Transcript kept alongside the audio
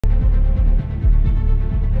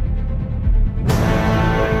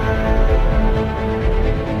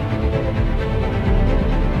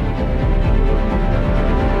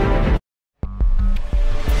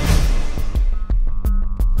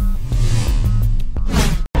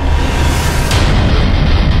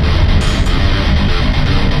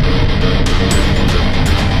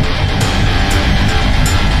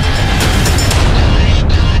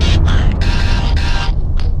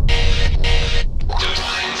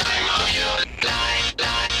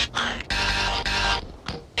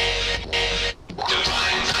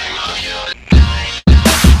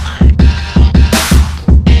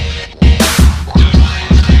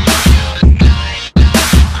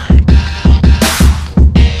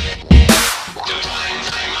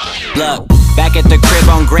back at the crib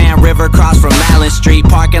on Grand River, across from Allen Street.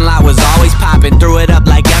 Parking lot was always popping, threw it up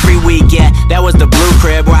like every week, yeah. That was the blue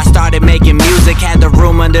crib where I started making music. Had the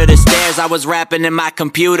room under the stairs, I was rapping in my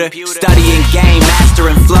computer. Studying game,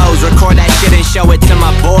 mastering flows, record that shit and show it to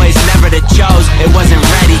my boys. Never the chose, it wasn't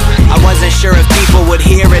ready. I wasn't sure if people would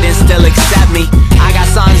hear it and still accept me. I got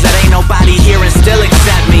songs that ain't nobody here and still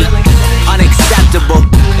accept me. Unacceptable,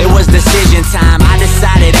 it was decision time. I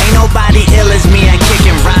decided ain't nobody ill as me at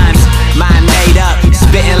kicking rhymes. Mind made up,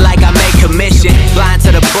 spitting like I made commission. Blind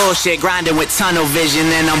to the bullshit, grinding with tunnel vision.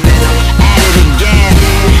 And I'm at it again,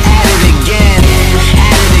 at it again,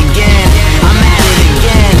 at it again. I'm at it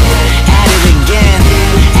again, at it again,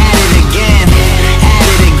 at it again, at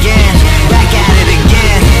it again. Back at it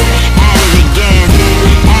again, at it again,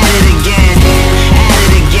 at it again, at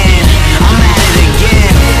it again. I'm at it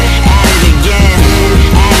again, at it again,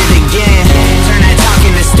 at it again. Turn that talk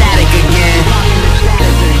into static again.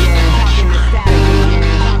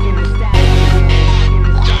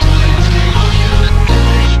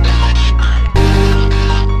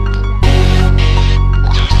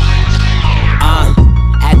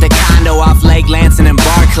 Off Lake Lansing and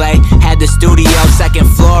Barclay. Had the studio, second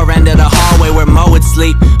floor, end of the hallway where Mo would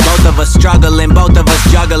sleep. Both of us struggling, both of us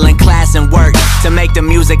juggling class and work. To make the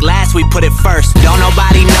music last, we put it first. Don't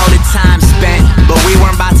nobody know the time spent, but we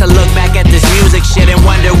weren't about to look back at this music shit and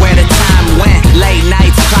wonder where the time went. Late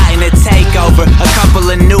nights plotting to take over. A couple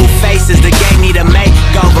of new faces, the game need a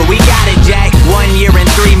makeover. We got it, Jack. 1 year and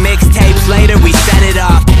 3 mixtapes later, we set it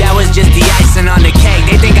off. That was just the icing on the cake.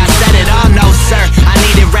 They think I said it all, no sir. I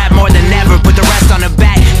needed rap more than ever, put the rest on the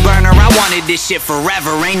back burner. I wanted this shit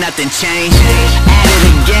forever, ain't nothing changed. At it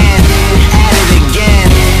again, at it again.